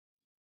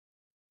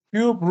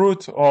Cube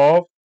root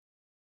of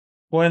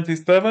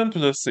 27 to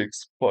the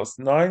 6 plus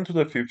 9 to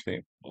the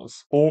 15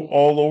 plus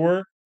all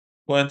over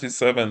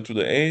 27 to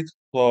the 8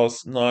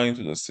 plus 9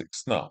 to the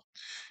 6. Now,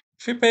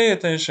 if you pay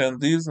attention,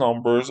 these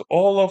numbers,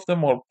 all of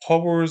them are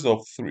powers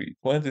of 3.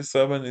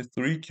 27 is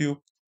 3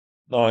 cubed,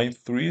 9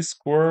 3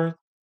 squared,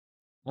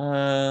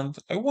 and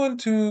I want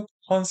to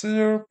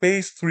consider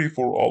base 3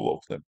 for all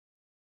of them.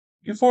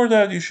 Before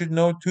that, you should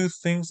know two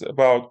things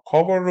about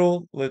power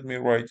rule. Let me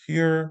write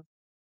here.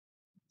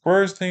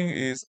 First thing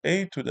is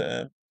a to the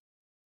m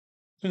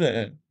to the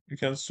n. You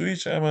can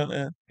switch m and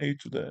n, a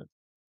to the n.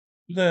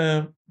 To the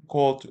m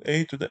equal to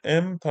a to the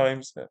m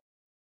times n.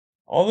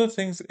 Other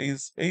things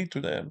is a to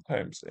the m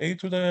times a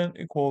to the n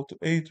equal to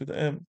a to the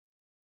m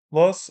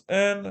plus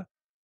n.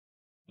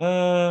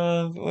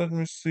 And let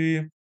me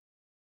see.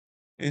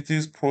 It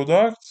is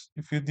product.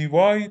 If you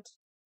divide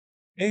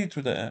a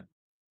to the m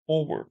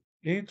over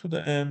a to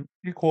the m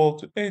equal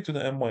to a to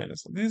the m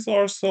minus. These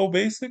are so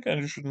basic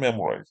and you should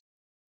memorize.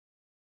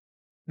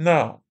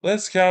 Now,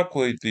 let's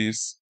calculate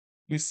this.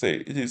 We say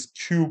it is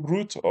cube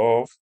root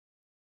of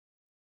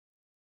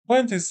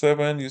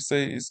 27, you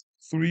say is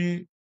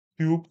 3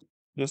 cubed to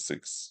the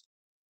 6.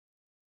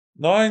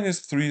 9 is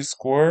 3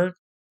 squared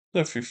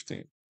to the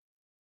 15.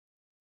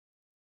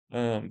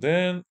 And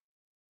then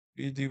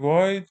we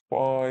divide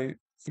by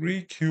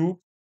 3 cubed,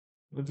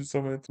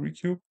 27 and 3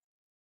 cubed.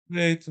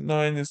 8,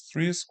 9 is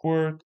 3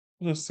 squared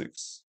to the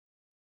 6.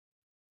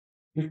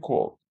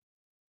 Equal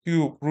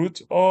cube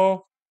root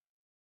of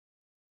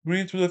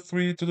 3 to the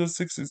 3 to the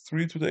 6 is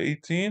 3 to the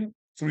 18.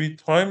 3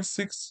 times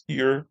 6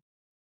 here.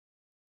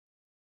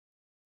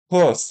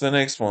 Plus the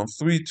next one,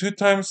 3, 2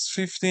 times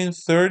 15,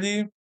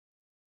 30.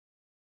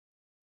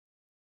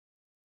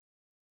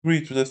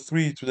 3 to the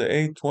 3 to the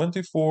 8,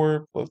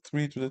 24, plus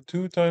 3 to the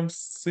 2 times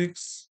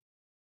 6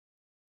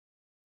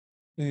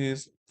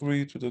 is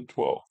 3 to the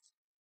 12.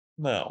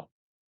 Now,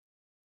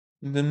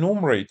 in the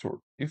numerator,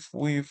 if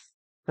we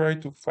try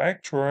to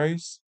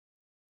factorize,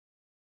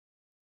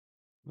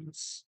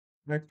 let's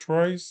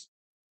factorize,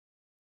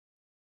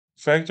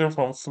 factor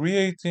from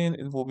 318,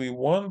 it will be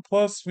 1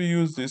 plus we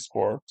use this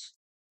part.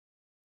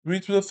 3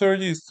 to the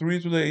 30 is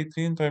 3 to the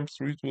 18 times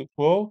 3 to the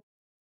 12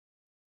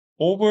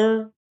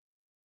 over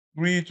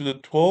 3 to the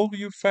 12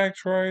 you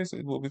factorize,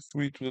 it will be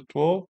 3 to the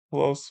 12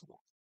 plus 1.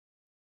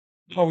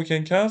 Now we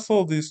can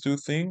cancel these two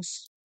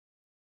things.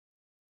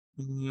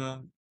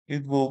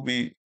 It will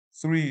be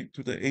 3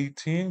 to the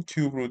 18,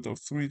 cube root of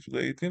 3 to the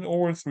 18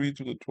 over 3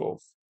 to the 12.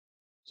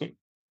 So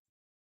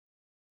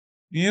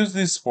use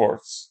these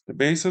parts. The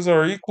bases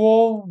are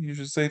equal. You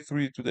should say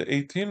 3 to the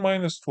 18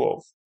 minus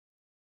 12,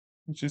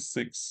 which is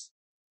 6.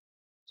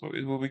 So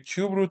it will be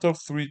cube root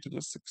of 3 to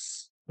the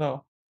 6.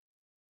 Now,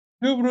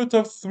 cube root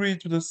of 3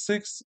 to the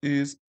 6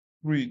 is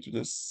 3 to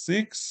the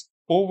 6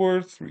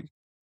 over 3,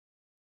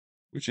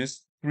 which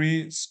is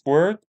 3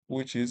 squared,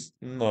 which is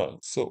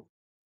none. So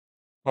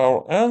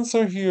our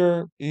answer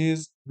here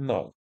is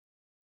none.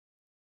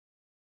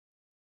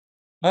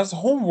 As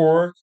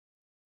homework,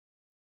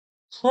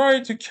 try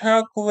to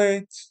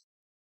calculate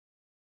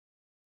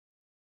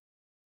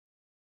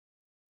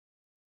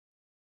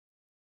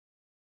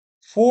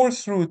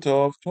fourth root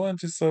of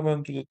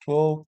 27 to the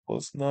 12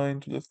 plus 9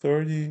 to the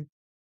 30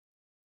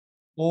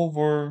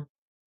 over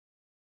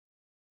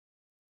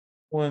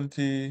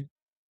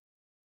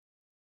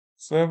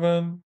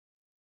 27.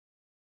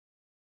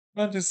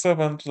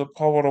 27 to the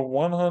power of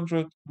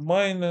 100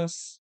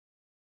 minus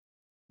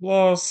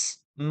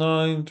plus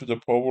 9 to the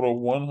power of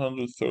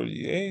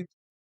 138.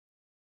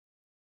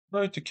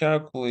 Try to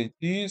calculate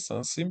this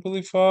and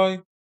simplify.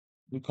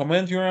 And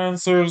comment your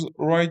answers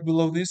right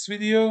below this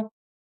video.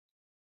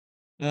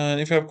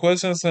 And if you have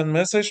questions, send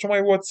message to my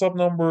WhatsApp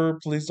number.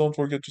 Please don't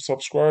forget to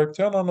subscribe,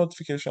 turn on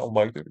notification, and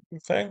like the video.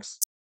 Thanks.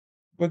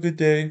 Have a good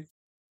day.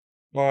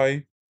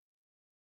 Bye.